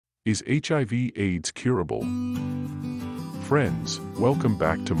Is HIV/AIDS curable? Friends, welcome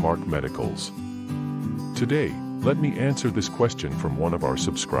back to Mark Medicals. Today, let me answer this question from one of our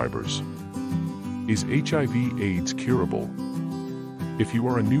subscribers. Is HIV/AIDS curable? If you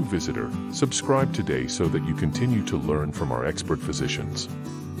are a new visitor, subscribe today so that you continue to learn from our expert physicians.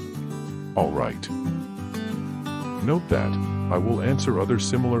 Alright. Note that, I will answer other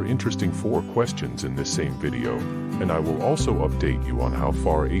similar interesting 4 questions in this same video, and I will also update you on how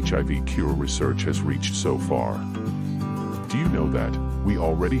far HIV cure research has reached so far. Do you know that we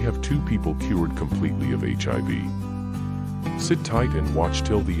already have 2 people cured completely of HIV? Sit tight and watch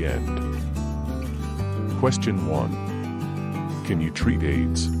till the end. Question 1. Can you treat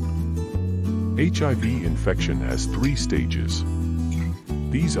AIDS? HIV infection has 3 stages.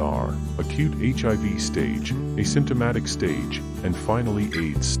 These are acute HIV stage, asymptomatic stage, and finally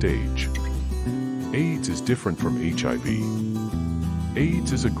AIDS stage. AIDS is different from HIV.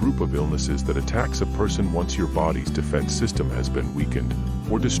 AIDS is a group of illnesses that attacks a person once your body's defense system has been weakened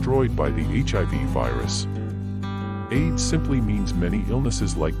or destroyed by the HIV virus. AIDS simply means many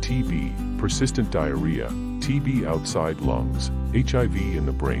illnesses like TB, persistent diarrhea, TB outside lungs, HIV in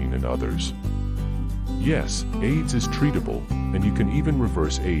the brain, and others. Yes, AIDS is treatable, and you can even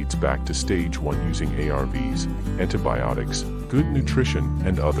reverse AIDS back to stage 1 using ARVs, antibiotics, good nutrition,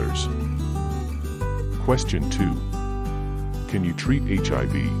 and others. Question 2. Can you treat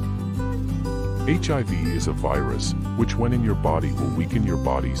HIV? HIV is a virus, which when in your body will weaken your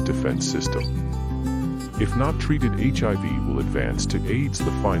body's defense system. If not treated, HIV will advance to AIDS,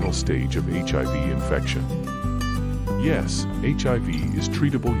 the final stage of HIV infection. Yes, HIV is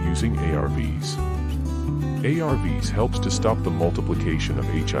treatable using ARVs. ARVs helps to stop the multiplication of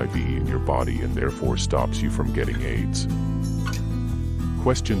HIV in your body and therefore stops you from getting AIDS.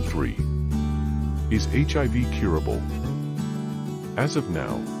 Question 3. Is HIV curable? As of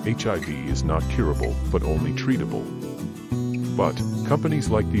now, HIV is not curable, but only treatable. But, companies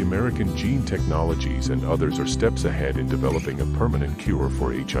like the American Gene Technologies and others are steps ahead in developing a permanent cure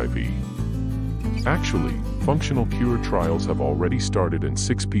for HIV. Actually, functional cure trials have already started and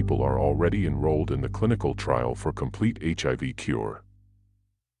 6 people are already enrolled in the clinical trial for complete HIV cure.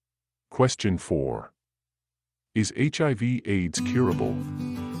 Question 4. Is HIV/AIDS curable?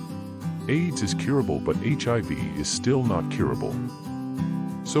 AIDS is curable, but HIV is still not curable.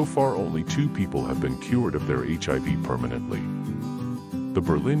 So far only 2 people have been cured of their HIV permanently. The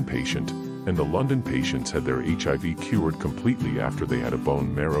Berlin patient and the London patients had their HIV cured completely after they had a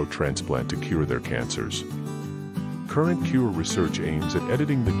bone marrow transplant to cure their cancers. Current cure research aims at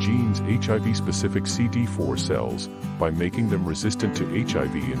editing the gene's HIV-specific CD4 cells by making them resistant to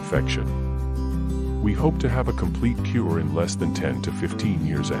HIV infection. We hope to have a complete cure in less than 10 to 15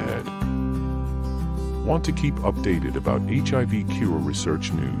 years ahead. Want to keep updated about HIV cure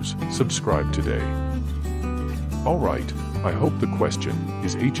research news? Subscribe today. Alright, I hope the question,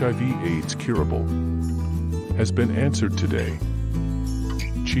 is HIV/AIDS curable, has been answered today.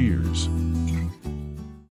 Cheers.